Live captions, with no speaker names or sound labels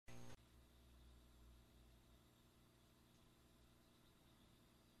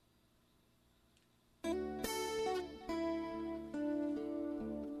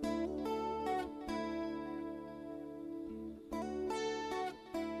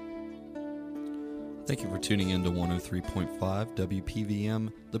Thank you for tuning in to 103.5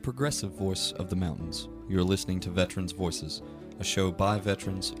 WPVM, the progressive voice of the mountains. You're listening to Veterans Voices, a show by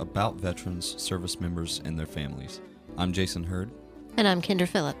veterans, about veterans, service members, and their families. I'm Jason Hurd. And I'm Kendra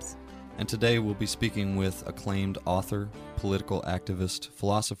Phillips. And today we'll be speaking with acclaimed author, political activist,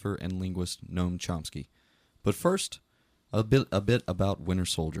 philosopher, and linguist Noam Chomsky. But first, a bit about Winter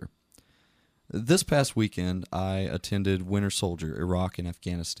Soldier. This past weekend, I attended Winter Soldier, Iraq and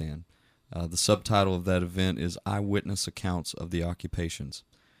Afghanistan. The subtitle of that event is Eyewitness Accounts of the Occupations.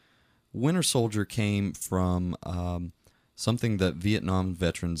 Winter Soldier came from something that Vietnam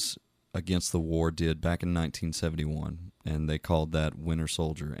veterans against the war did back in 1971, and they called that Winter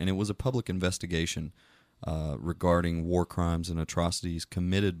Soldier. And it was a public investigation regarding war crimes and atrocities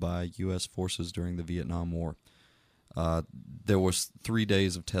committed by U.S. forces during the Vietnam War. There was 3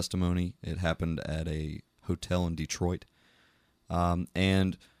 days of testimony. It happened at a hotel in Detroit.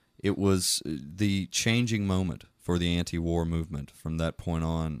 And it was the changing moment for the anti-war movement. From that point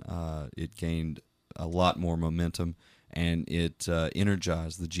on, it gained a lot more momentum, and it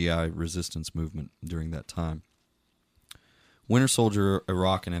energized the GI resistance movement during that time. Winter Soldier,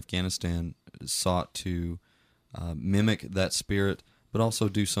 Iraq, and Afghanistan sought to mimic that spirit, but also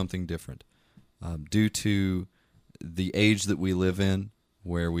do something different. Due to the age that we live in,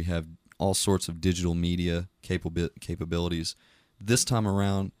 where we have all sorts of digital media capabilities, this time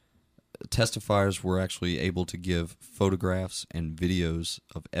around, testifiers were actually able to give photographs and videos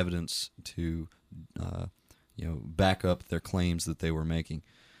of evidence to back up their claims that they were making.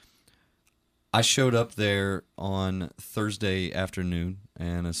 I showed up there on Thursday afternoon,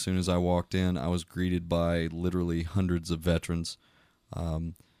 and as soon as I walked in, I was greeted by literally hundreds of veterans.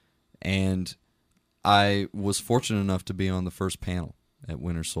 And I was fortunate enough to be on the first panel at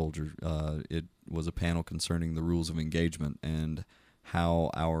Winter Soldier. It was a panel concerning the rules of engagement and how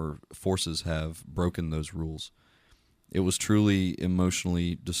our forces have broken those rules. It was truly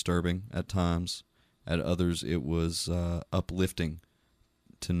emotionally disturbing at times. At others, it was uplifting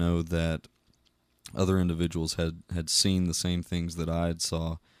to know that other individuals had seen the same things that I had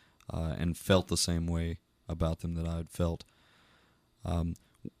saw and felt the same way about them that I had felt.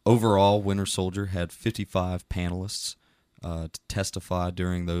 Overall, Winter Soldier had 55 panelists to testify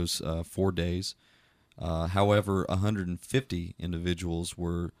during those 4 days. However, 150 individuals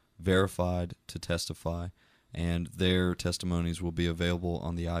were verified to testify, and their testimonies will be available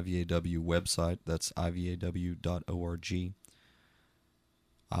on the IVAW website. That's ivaw.org.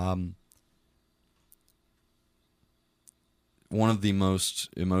 One of the most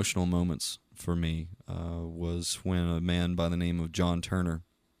emotional moments for me was when a man by the name of John Turner,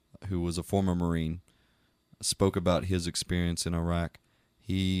 who was a former Marine, spoke about his experience in Iraq.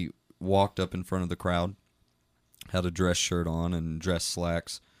 He walked up in front of the crowd, had a dress shirt on and dress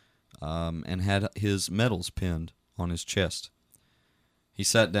slacks, and had his medals pinned on his chest. He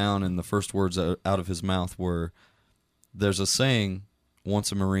sat down, and the first words out of his mouth were, "There's a saying,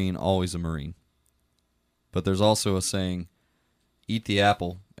 once a Marine, always a Marine. But there's also a saying, eat the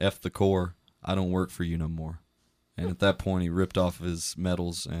apple, F the core, I don't work for you no more." And at that point, he ripped off his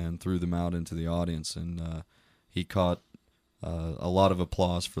medals and threw them out into the audience, and he caught a lot of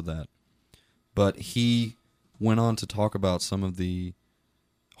applause for that. But he went on to talk about some of the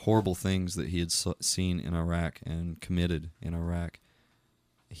horrible things that he had seen in Iraq and committed in Iraq.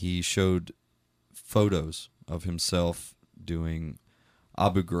 He showed photos of himself doing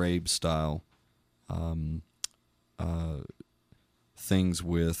Abu Ghraib-style things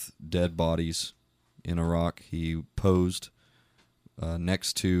with dead bodies in Iraq. He posed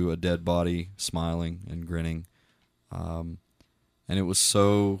next to a dead body, smiling and grinning. And it was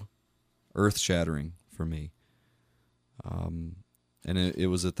so earth-shattering for me. And it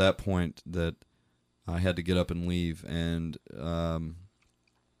was at that point that I had to get up and leave. And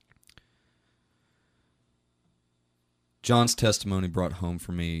John's testimony brought home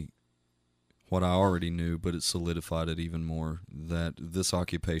for me what I already knew, but it solidified it even more, that this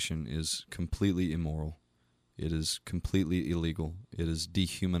occupation is completely immoral. It is completely illegal. It is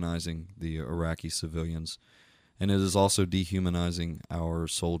dehumanizing the Iraqi civilians. And it is also dehumanizing our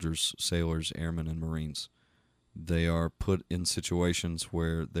soldiers, sailors, airmen, and Marines. They are put in situations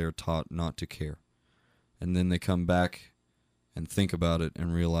where they're taught not to care. And then they come back and think about it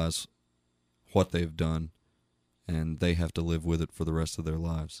and realize what they've done, and they have to live with it for the rest of their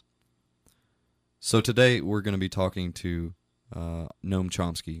lives. So today we're going to be talking to Noam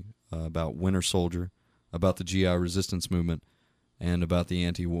Chomsky about Winter Soldier, about the GI resistance movement, and about the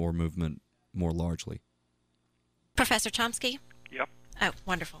anti-war movement more largely. Professor Chomsky? Yep. Oh,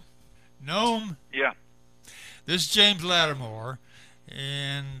 wonderful. Noam, Yeah. this is James Lattimore,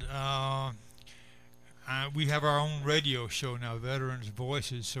 and we have our own radio show now, Veterans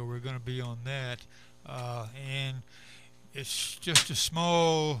Voices, so we're going to be on that. And it's just a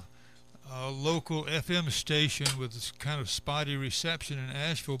small local FM station with this kind of spotty reception in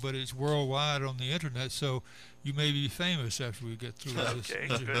Asheville, but it's worldwide on the internet, so you may be famous after we get through this. Okay,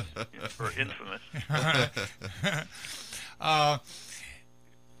 good. Or infamous.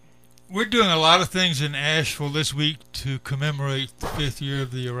 We're doing a lot of things in Asheville this week to commemorate the 5th year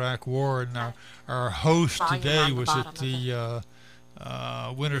of the Iraq War, and our host today was at the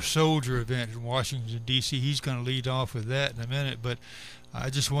Winter Soldier event in Washington, D.C. He's going to lead off with that in a minute, but I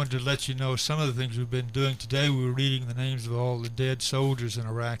just wanted to let you know some of the things we've been doing today. We were reading the names of all the dead soldiers in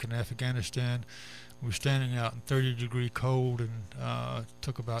Iraq and Afghanistan. We were standing out in 30-degree cold, and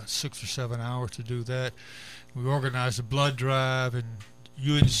took about 6 or 7 hours to do that. We organized a blood drive, and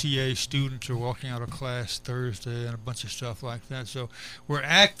UNCA students are walking out of class Thursday and a bunch of stuff like that. So we're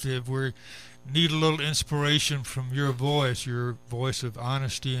active. We need a little inspiration from your voice of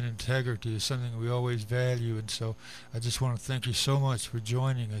honesty and integrity is something we always value. And so I just want to thank you so much for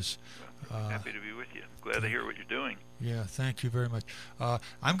joining us. Happy to be with you. Glad to hear what you're doing. Yeah, thank you very much.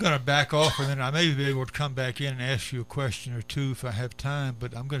 I'm going to back off, and then I may be able to come back in and ask you a question or two if I have time,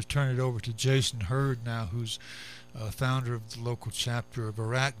 but I'm going to turn it over to Jason Hurd now, who's founder of the local chapter of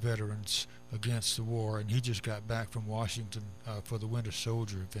Iraq Veterans Against the War, and he just got back from Washington for the Winter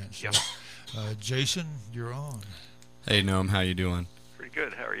Soldier event. So, yep. Jason, you're on. Hey, Noam, how you doing? Pretty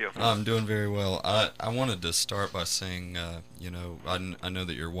good. How are you? I'm doing very well. I wanted to start by saying, I know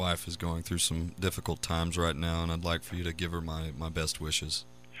that your wife is going through some difficult times right now, and I'd like for you to give her my best wishes.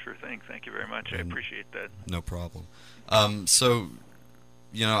 Sure thing. Thank you very much. I appreciate that. No problem. I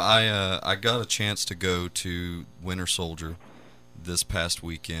got a chance to go to Winter Soldier this past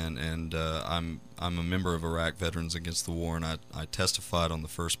weekend, and I'm a member of Iraq Veterans Against the War, and I testified on the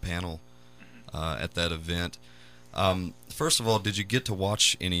first panel at that event. First of all, did you get to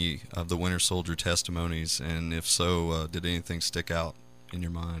watch any of the Winter Soldier testimonies, and if so, did anything stick out in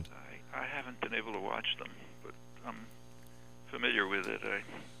your mind? I haven't been able to watch them, but I'm familiar with it. I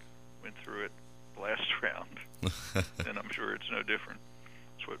went through it last round, and I'm sure it's no different.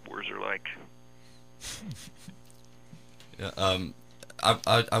 It's what wars are like. Yeah,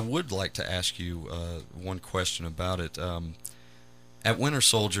 I would like to ask you one question about it. At Winter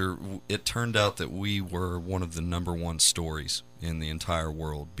Soldier, it turned out that we were one of the #1 stories in the entire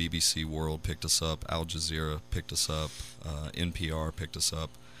world. BBC World picked us up, Al Jazeera picked us up, NPR picked us up.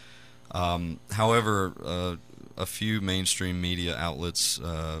 However, a few mainstream media outlets,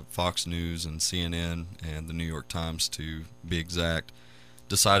 Fox News and CNN and the New York Times to be exact,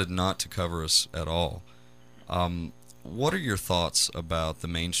 decided not to cover us at all. What are your thoughts about the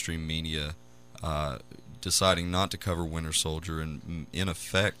mainstream media deciding not to cover Winter Soldier and, in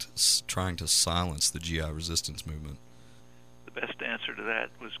effect, trying to silence the GI resistance movement? The best answer to that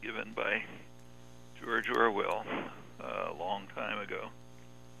was given by George Orwell a long time ago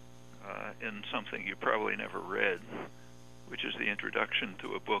in something you probably never read, which is the introduction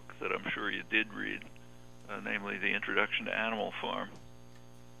to a book that I'm sure you did read, namely the introduction to Animal Farm.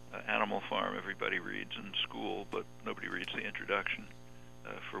 Animal Farm everybody reads in school, but nobody reads the introduction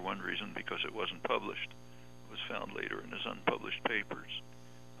for one reason, because it wasn't published. It was found later in his unpublished papers.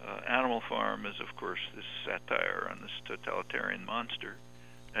 Animal Farm is, of course, this satire on this totalitarian monster.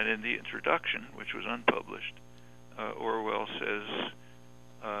 And in the introduction, which was unpublished, Orwell says,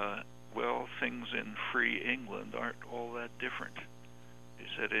 well, things in free England aren't all that different. He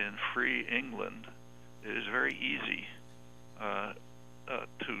said, in free England, it is very easy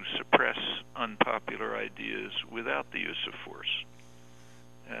to suppress unpopular ideas without the use of force.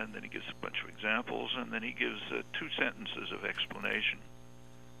 And then he gives a bunch of examples, and then he gives 2 sentences of explanation,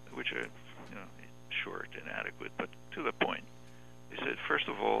 which are short, inadequate, but to the point. He said, first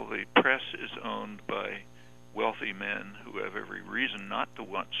of all, the press is owned by wealthy men who have every reason not to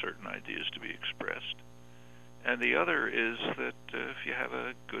want certain ideas to be expressed. And the other is that if you have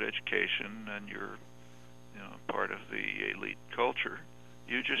a good education and you're part of the elite culture,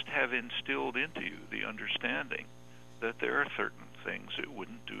 you just have instilled into you the understanding that there are certain things it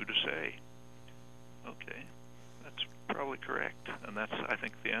wouldn't do to say. Okay, that's probably correct, and that's, I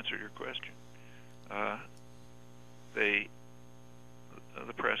think, the answer to your question.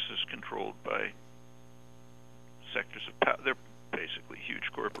 The press is controlled by sectors of power. They're basically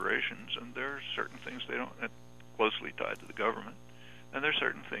huge corporations, and there are certain things they don't, closely tied to the government, and there are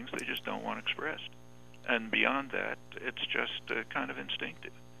certain things they just don't want expressed. And beyond that, it's just kind of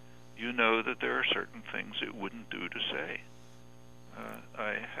instinctive. You know that there are certain things it wouldn't do to say.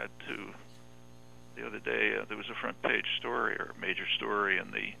 I had to, the other day, there was a front page story, or a major story in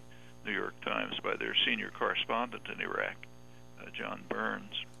the New York Times by their senior correspondent in Iraq, John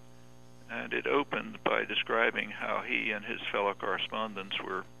Burns. And it opened by describing how he and his fellow correspondents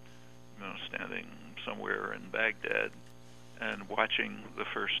were, standing somewhere in Baghdad and watching the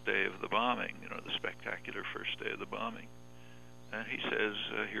first day of the bombing, the spectacular first day of the bombing. And he says,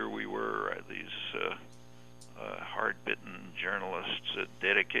 here we were, these hard-bitten journalists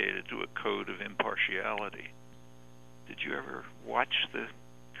dedicated to a code of impartiality. Did you ever watch the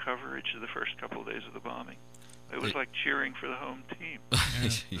coverage of the first couple of days of the bombing? It was like cheering for the home team.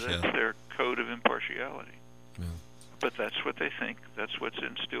 That's their code of impartiality. Yeah. But that's what they think. That's what's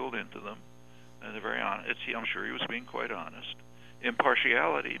instilled into them. And they're very honest. I'm sure he was being quite honest.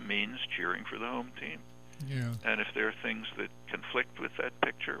 Impartiality means cheering for the home team. Yeah. And if there are things that conflict with that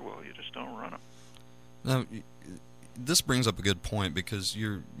picture, well, you just don't run them. Now, this brings up a good point, because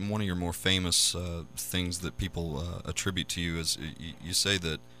one of your more famous things that people attribute to you is you say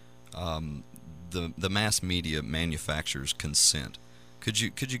that the mass media manufactures consent. Could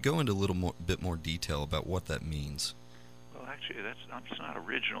you go into a little bit more detail about what that means? Well, actually, that's not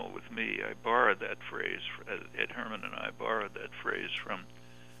original with me. I borrowed that phrase. Ed Herman and I borrowed that phrase from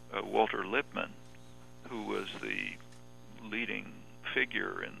Walter Lippmann, who was the leading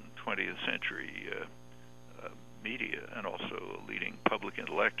figure in 20th century media, and also a leading public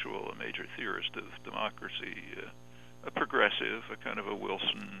intellectual, a major theorist of democracy, a progressive, a kind of a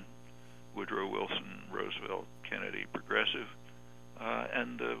Woodrow Wilson, Roosevelt, Kennedy progressive,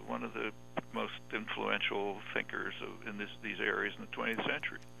 and one of the most influential thinkers in these areas in the 20th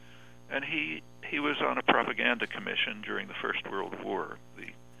century. And he was on a propaganda commission during the First World War, the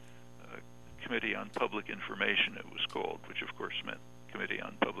Committee on Public Information, it was called, which of course meant Committee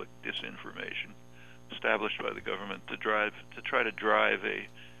on Public Disinformation, established by the government to try to drive a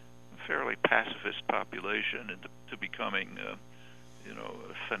fairly pacifist population into becoming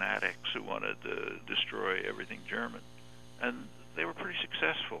fanatics who wanted to destroy everything German. And they were pretty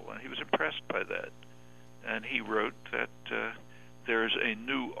successful, and he was impressed by that. And he wrote that there's a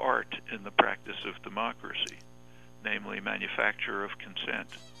new art in the practice of democracy, namely manufacture of consent.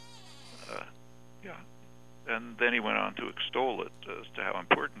 And then he went on to extol it as to how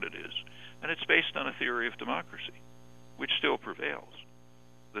important it is. And it's based on a theory of democracy, which still prevails.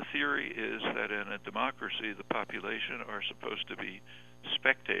 The theory is that in a democracy, the population are supposed to be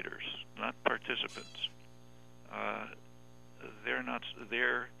spectators, not participants. They are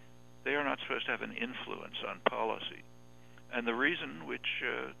not supposed to have an influence on policy. And the reason, which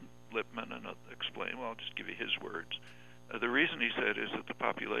Lippmann explained, well, I'll just give you his words. The reason, he said, is that the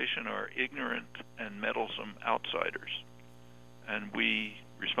population are ignorant and meddlesome outsiders. And we,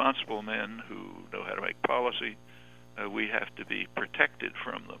 responsible men who know how to make policy, we have to be protected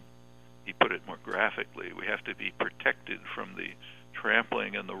from them. He put it more graphically. We have to be protected from the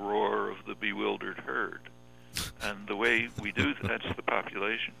trampling and the roar of the bewildered herd. And the way we do that's the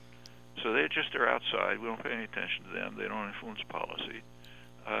population. So they just are outside. We don't pay any attention to them. They don't influence policy.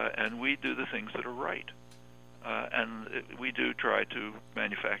 And we do the things that are right. And we do try to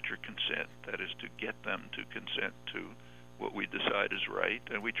manufacture consent, that is, to get them to consent to what we decide is right,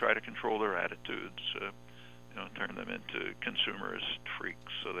 and we try to control their attitudes, turn them into consumerist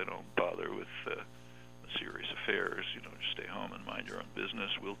freaks so they don't bother with serious affairs. Just stay home and mind your own business.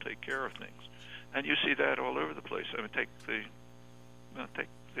 We'll take care of things. And you see that all over the place. I mean, take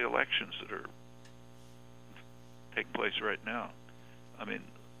the elections that are taking place right now. I mean,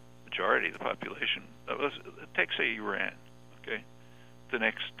 majority of the population, take, say, Iran, okay? The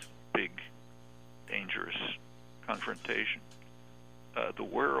next big, dangerous confrontation. The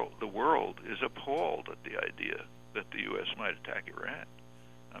world is appalled at the idea that the U.S. might attack Iran.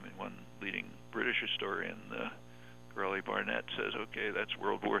 I mean, one leading British historian, Gurley Barnett, says, okay, that's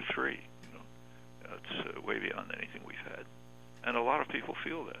World War III. It's way beyond anything we've had. And a lot of people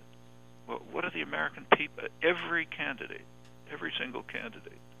feel that. Well, what are the American people? Every single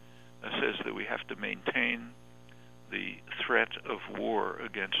candidate, says that we have to maintain the threat of war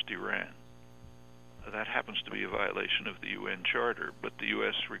against Iran. That happens to be a violation of the UN Charter, but the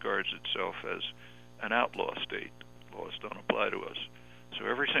U.S. regards itself as an outlaw state. Laws don't apply to us. So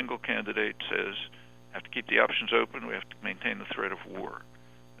every single candidate says, have to keep the options open, we have to maintain the threat of war.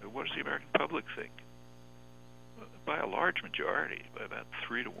 What does the American public think? By a large majority, by about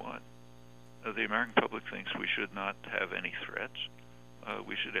 3 to 1, the American public thinks we should not have any threats.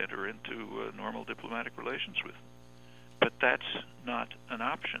 We should enter into normal diplomatic relations with them. But that's not an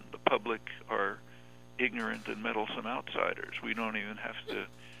option. The public are ignorant and meddlesome outsiders. We don't even have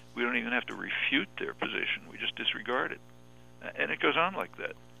to refute their position. We just disregard it. And it goes on like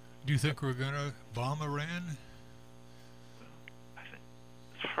that. Do you think we're going to bomb Iran? I think,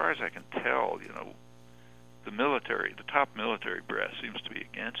 as far far as I can tell, the military, the top military brass seems to be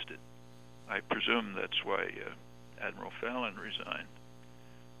against it. I presume that's why Admiral Fallon resigned.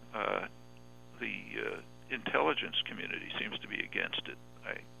 The intelligence community seems to be against it.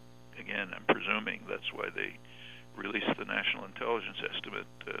 I'm presuming that's why they released the National Intelligence Estimate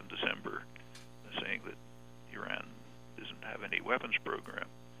in December, saying that Iran doesn't have any weapons program.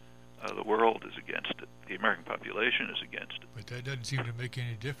 The world is against it. The American population is against it. But that doesn't seem to make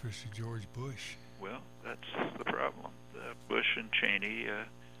any difference to George Bush. Well, that's the problem. Bush and Cheney,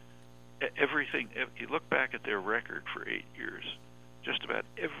 everything, if you look back at their record for 8 years, just about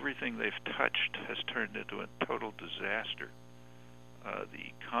everything they've touched has turned into a total disaster.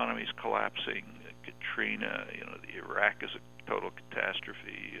 The economy's collapsing. Katrina, the Iraq is a total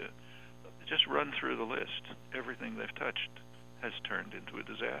catastrophe. Just run through the list. Everything they've touched has turned into a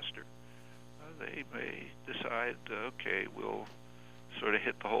disaster. They may decide, okay, we'll sort of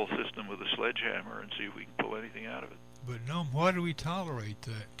hit the whole system with a sledgehammer and see if we can pull anything out of it. But Noam, why do we tolerate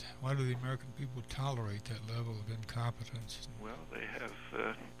that? Why do the American people tolerate that level of incompetence? Well, they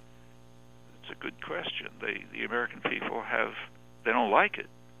have. It's a good question. The American people they don't like it.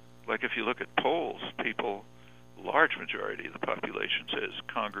 Like if you look at polls, large majority of the population says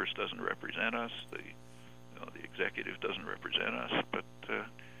Congress doesn't represent us, the executive doesn't represent us, but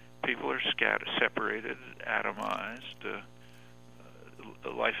people are scattered, separated, atomized.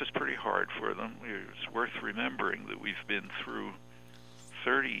 Life is pretty hard for them. It's worth remembering that we've been through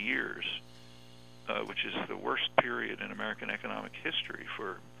 30 years, which is the worst period in American economic history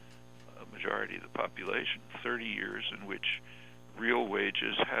for a majority of the population, 30 years in which real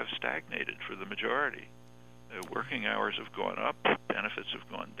wages have stagnated for the majority. Working hours have gone up, benefits have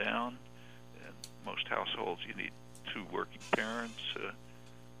gone down. In most households, you need 2 working parents.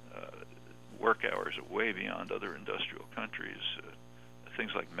 Work hours are way beyond other industrial countries.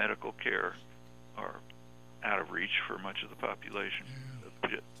 Things like medical care are out of reach for much of the population.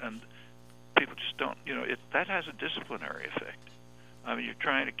 And people just don't, that has a disciplinary effect. I mean, you're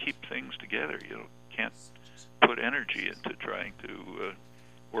trying to keep things together. You can't put energy into trying to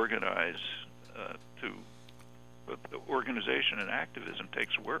organize but the organization and activism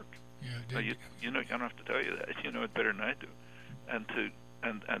takes work. Yeah, you don't have to tell you that. You know it better than I do.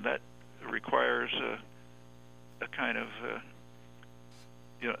 And that requires a kind of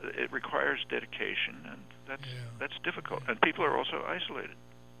it requires dedication, and that's difficult. And people are also isolated.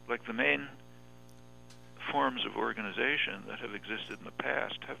 Like the main forms of organization that have existed in the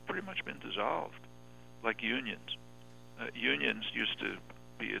past have pretty much been dissolved, like unions. Unions used to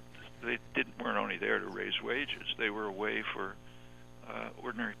be weren't only there to raise wages. They were a way for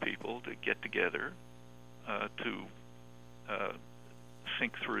ordinary people to get together, to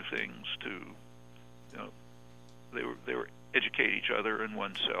think through things, they were educate each other and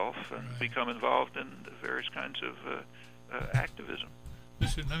oneself, and become involved in various kinds of activism.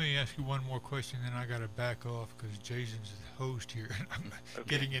 Listen, let me ask you one more question, then I got to back off because Jason's the host here, and I'm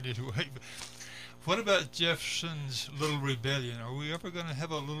getting in his way. But what about Jefferson's little rebellion? Are we ever going to have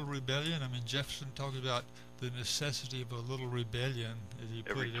a little rebellion? I mean, Jefferson talked about the necessity of a little rebellion, as he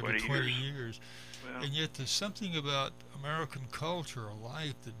put it, every 20 years. Well, and yet there's something about American culture, a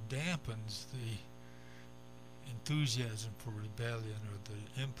life that dampens the enthusiasm for rebellion, or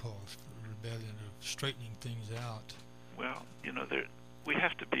the impulse for rebellion, of straightening things out. Well, we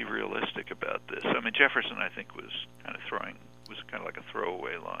have to be realistic about this. I mean, Jefferson, I think, was kind of like a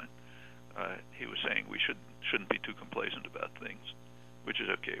throwaway line. He was saying we shouldn't be too complacent about things, which is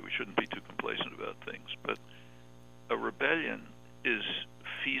okay. We shouldn't be too complacent about things. But a rebellion is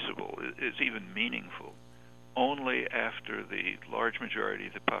feasible, is even meaningful, only after the large majority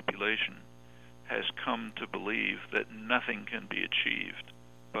of the population has come to believe that nothing can be achieved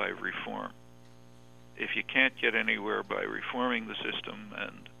by reform. If you can't get anywhere by reforming the system,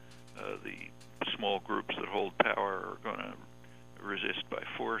 and the small groups that hold power are going to resist by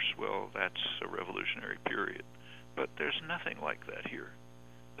force, well, that's a revolutionary period. But there's nothing like that here.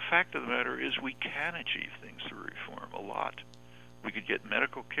 The fact of the matter is we can achieve things through reform, a lot. We could get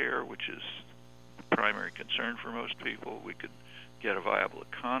medical care, which is the primary concern for most people. We could get a viable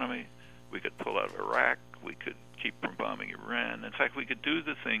economy. We could pull out of Iraq. We could keep from bombing Iran. In fact, we could do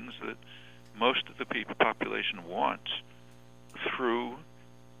the things that most of the population wants through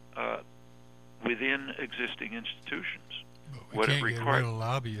within existing institutions. But we can't get rid of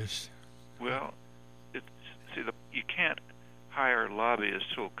lobbyists. Well, you can't hire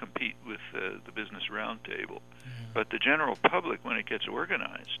lobbyists who will compete with the Business Roundtable. Yeah. But the general public, when it gets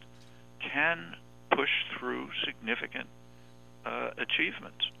organized, can push through significant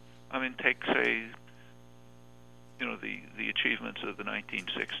achievements. I mean, take, say, the achievements of the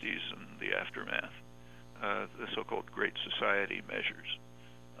 1960s and the aftermath, the so-called Great Society measures,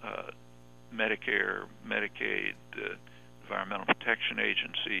 Medicare, Medicaid, Environmental Protection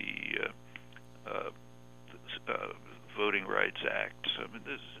Agency, Voting Rights Acts,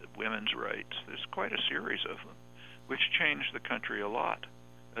 there's women's rights. There's quite a series of them, which changed the country a lot.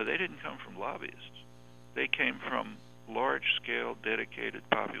 They didn't come from lobbyists. They came from large-scale, dedicated,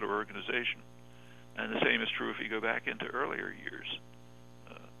 popular organization. And the same is true if you go back into earlier years.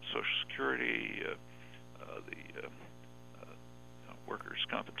 Social Security, the workers'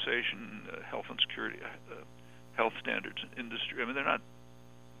 compensation, health and security, health standards in industry. They're not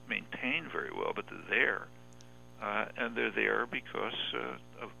maintained very well, but they're there. And they're there because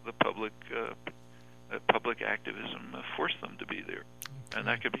of the public activism forced them to be there. Okay. And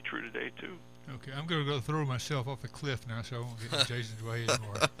that could be true today, too. Okay, I'm going to go throw myself off a cliff now, so I won't get in Jason's way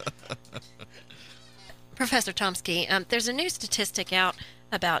anymore. Professor Chomsky, there's a new statistic out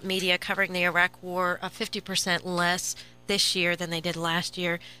about media covering the Iraq War of 50% less this year than they did last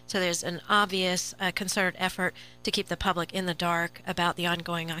year. So there's an obvious concerted effort to keep the public in the dark about the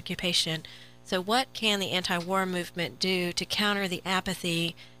ongoing occupation. So what can the anti-war movement do to counter the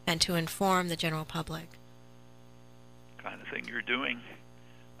apathy and to inform the general public? Kind of thing you're doing.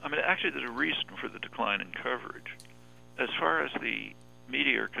 Actually, there's a reason for the decline in coverage. As far as the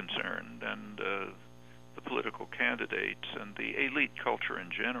media are concerned, and the political candidates, and the elite culture in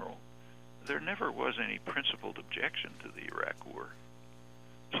general, there never was any principled objection to the Iraq War.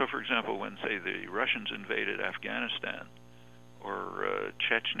 So, for example, when, say, the Russians invaded Afghanistan, or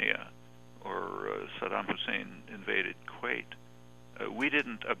Chechnya, or Saddam Hussein invaded Kuwait, we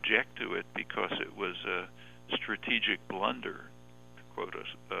didn't object to it because it was a strategic blunder, to quote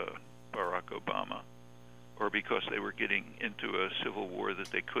Barack Obama, or because they were getting into a civil war that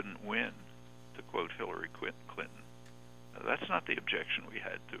they couldn't win, to quote Hillary Clinton. That's not the objection we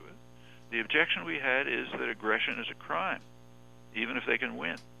had to it. The objection we had is that aggression is a crime, even if they can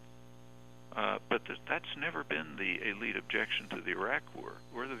win. But that's never been the elite objection to the Iraq War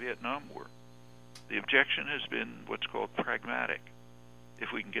or the Vietnam War. The objection has been what's called pragmatic.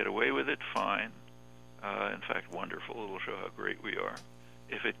 If we can get away with it, fine. In fact, wonderful. It'll show how great we are.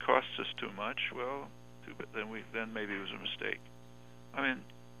 If it costs us too much, well, then maybe it was a mistake.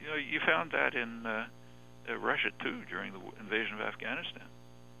 You found that in Russia too during the invasion of Afghanistan.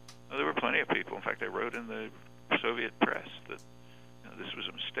 There were plenty of people. In fact, they wrote in the Soviet press that this was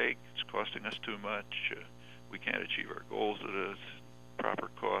a mistake. It's costing us too much. We can't achieve our goals at a proper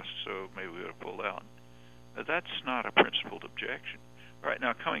cost, so maybe we ought to pull out. That's not a principled objection. All right,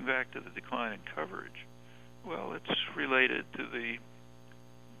 now coming back to the decline in coverage, well, it's related to the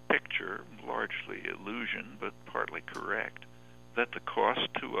picture, largely illusion, but partly correct, that the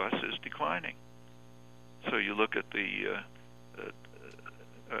cost to us is declining. So you look at the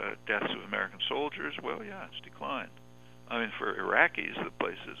deaths of American soldiers, well, yeah, it's declined. For Iraqis, the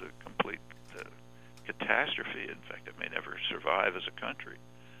place is a complete catastrophe. In fact, it may never survive as a country.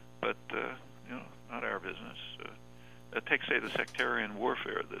 But, not our business. Take, say, the sectarian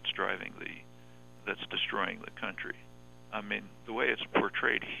warfare that's destroying the country. The way it's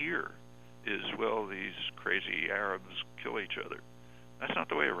portrayed here is, well, these crazy Arabs kill each other. That's not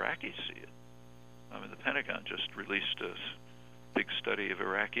the way Iraqis see it. The Pentagon just released a big study of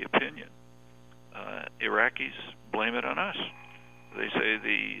Iraqi opinion. Iraqis blame it on us. They say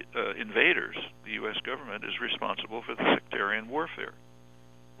the invaders, the U.S. government, is responsible for the sectarian warfare.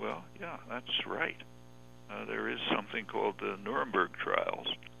 Well, yeah, that's right. There is something called the Nuremberg trials,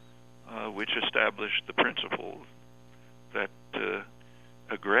 which established the principle that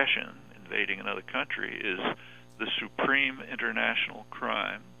aggression, invading another country, is the supreme international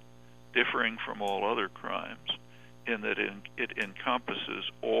crime, differing from all other crimes, in that it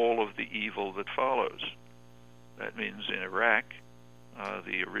encompasses all of the evil that follows. That means in Iraq,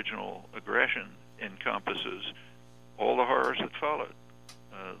 the original aggression encompasses all the horrors that followed.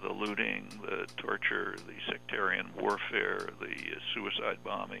 The looting, the torture, the sectarian warfare, the suicide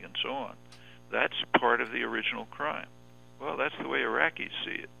bombing, and so on. That's part of the original crime. Well, that's the way Iraqis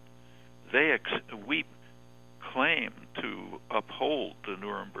see it. We claim to uphold the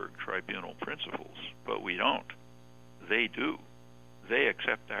Nuremberg Tribunal principles, but we don't. They do. They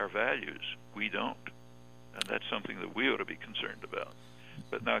accept our values. We don't. And that's something that we ought to be concerned about.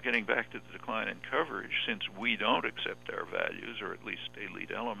 But now getting back to the decline in coverage, since we don't accept our values, or at least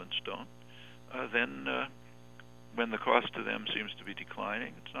elite elements don't, then when the cost to them seems to be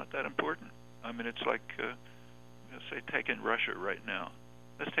declining, it's not that important. It's like, say, take in Russia right now.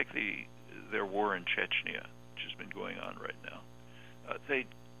 Let's take their war in Chechnya, which has been going on right now. They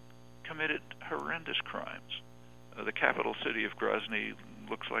committed horrendous crimes. The capital city of Grozny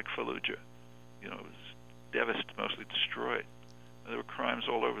looks like Fallujah. It was mostly destroyed. There were crimes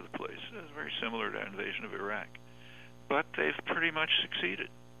all over the place. It was very similar to the invasion of Iraq. But they've pretty much succeeded.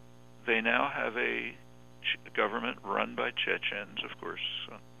 They now have a government run by Chechens, of course,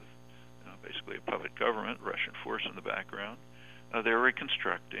 basically a puppet government, Russian force in the background. They're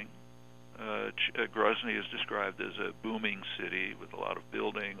reconstructing. Grozny is described as a booming city with a lot of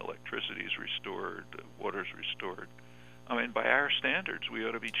building, electricity is restored, water's restored. I mean, by our standards, we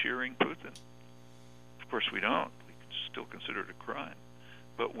ought to be cheering Putin. Of course, we don't. We still consider it a crime.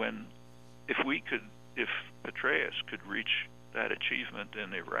 But if Petraeus could reach that achievement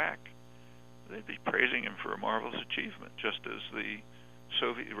in Iraq, they'd be praising him for a marvelous achievement, just as the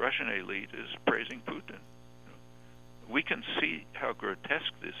Russian elite is praising Putin. We can see how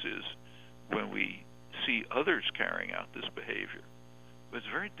grotesque this is when we see others carrying out this behavior. But it's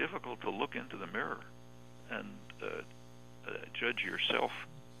very difficult to look into the mirror and judge yourself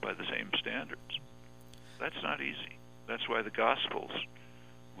by the same standards. That's not easy. That's why the Gospels,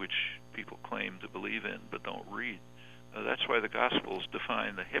 which people claim to believe in but don't read, that's why the Gospels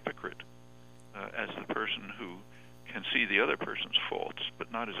define the hypocrite as the person who can see the other person's faults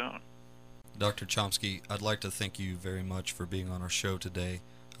but not his own. Dr. Chomsky, I'd like to thank you very much for being on our show today.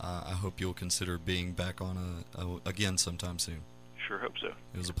 I hope you'll consider being back on again sometime soon. Sure hope so.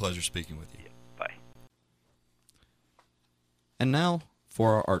 It was a pleasure speaking with you. Yeah, bye. And now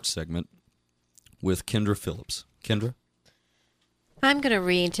for our art segment with Kendra Phillips. Kendra? I'm going to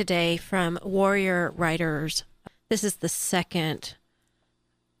read today from Warrior Writers. This is the second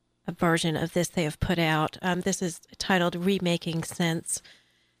version of this they have put out. This is titled Remaking Sense.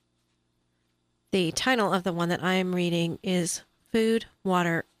 The title of the one that I am reading is Food,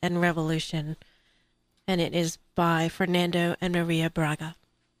 Water, and Revolution, and it is by Fernando and Maria Braga.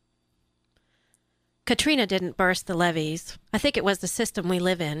 Katrina didn't burst the levees. I think it was the system we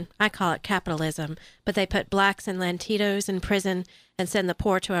live in. I call it capitalism, but they put blacks and Latinos in prison and send the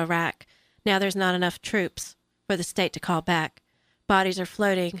poor to Iraq. Now there's not enough troops for the state to call back. Bodies are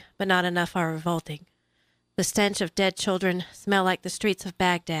floating, but not enough are revolting. The stench of dead children smell like the streets of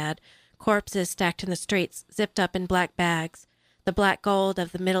Baghdad, corpses stacked in the streets, zipped up in black bags. The black gold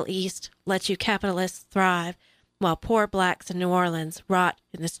of the Middle East lets you capitalists thrive, while poor blacks in New Orleans rot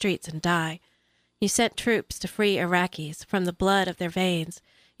in the streets and die. You sent troops to free Iraqis from the blood of their veins.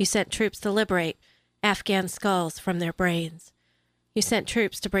 You sent troops to liberate Afghan skulls from their brains. You sent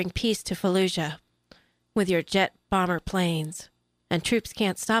troops to bring peace to Fallujah with your jet bomber planes. And troops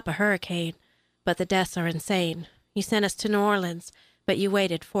can't stop a hurricane, but the deaths are insane. You sent us to New Orleans, but you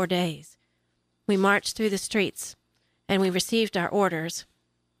waited 4 days. We marched through the streets, and we received our orders.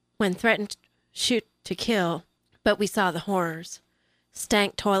 When threatened, shoot to kill, but we saw the horrors.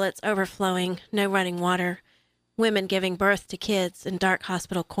 Stank toilets overflowing, no running water, women giving birth to kids in dark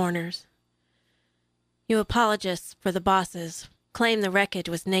hospital corners. You apologists for the bosses claim the wreckage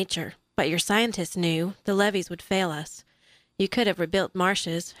was nature, but your scientists knew the levees would fail us. You could have rebuilt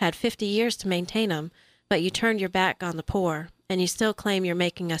marshes, had 50 years to maintain them, but you turned your back on the poor, and you still claim you're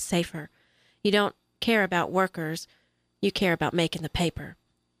making us safer. You don't care about workers, you care about making the paper.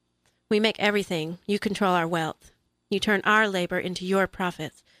 We make everything, you control our wealth. You turn our labor into your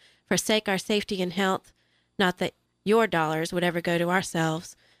profits, forsake our safety and health, not that your dollars would ever go to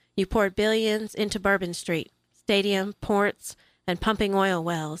ourselves. You poured billions into Bourbon Street, stadium, ports, and pumping oil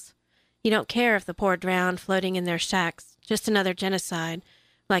wells. You don't care if the poor drown floating in their shacks, just another genocide,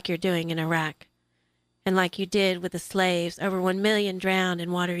 like you're doing in Iraq. And like you did with the slaves, over 1 million drowned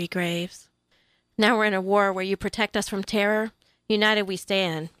in watery graves. Now we're in a war where you protect us from terror. United we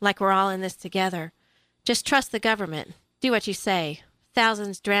stand, like we're all in this together. Just trust the government. Do what you say.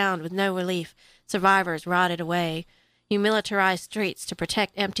 Thousands drowned with no relief. Survivors rotted away. You militarized streets to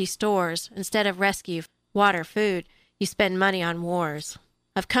protect empty stores. Instead of rescue, water, food, you spend money on wars.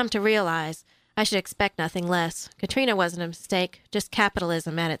 I've come to realize I should expect nothing less. Katrina wasn't a mistake, just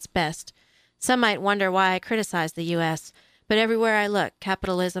capitalism at its best. Some might wonder why I criticize the U.S., but everywhere I look,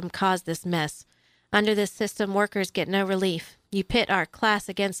 capitalism caused this mess. Under this system, workers get no relief. You pit our class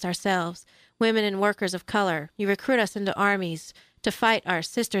against ourselves, women and workers of color. You recruit us into armies to fight our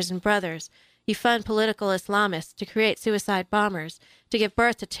sisters and brothers. You fund political Islamists to create suicide bombers, to give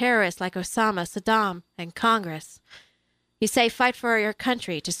birth to terrorists like Osama, Saddam, and Congress. You say fight for your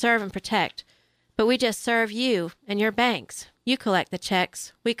country, to serve and protect. But we just serve you and your banks. You collect the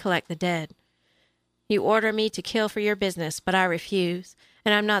checks, we collect the dead. You order me to kill for your business, but I refuse,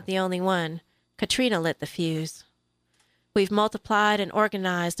 and I'm not the only one. Katrina lit the fuse. We've multiplied and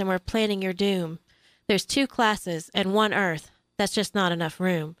organized, and we're planning your doom. There's 2 classes and 1 earth. That's just not enough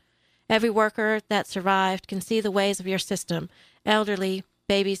room. Every worker that survived can see the ways of your system. Elderly,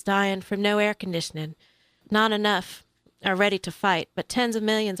 babies dying from no air conditioning. Not enough are ready to fight, but tens of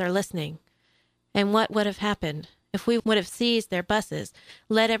millions are listening. And what would have happened if we would have seized their buses,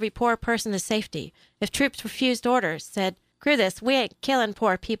 led every poor person to safety, if troops refused orders, said, "Screw this, we ain't killing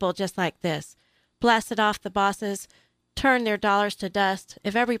poor people just like this," blasted off the bosses, turned their dollars to dust,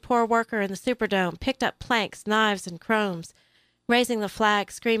 if every poor worker in the Superdome picked up planks, knives, and chromes, raising the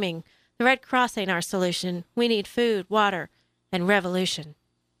flag, screaming, "The Red Cross ain't our solution. We need food, water, and revolution."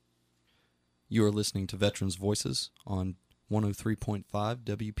 You are listening to Veterans Voices on 103.5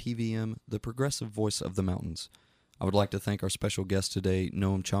 WPVM, the progressive voice of the mountains. I would like to thank our special guest today,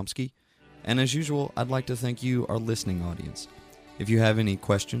 Noam Chomsky. And as usual, I'd like to thank you, our listening audience. If you have any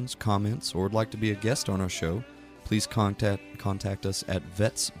questions, comments, or would like to be a guest on our show, please contact us at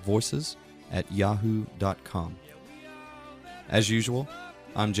vetsvoices@yahoo.com. As usual,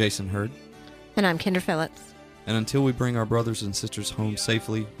 I'm Jason Hurd. And I'm Kendra Phillips. And until we bring our brothers and sisters home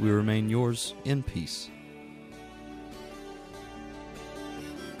safely, we remain yours in peace.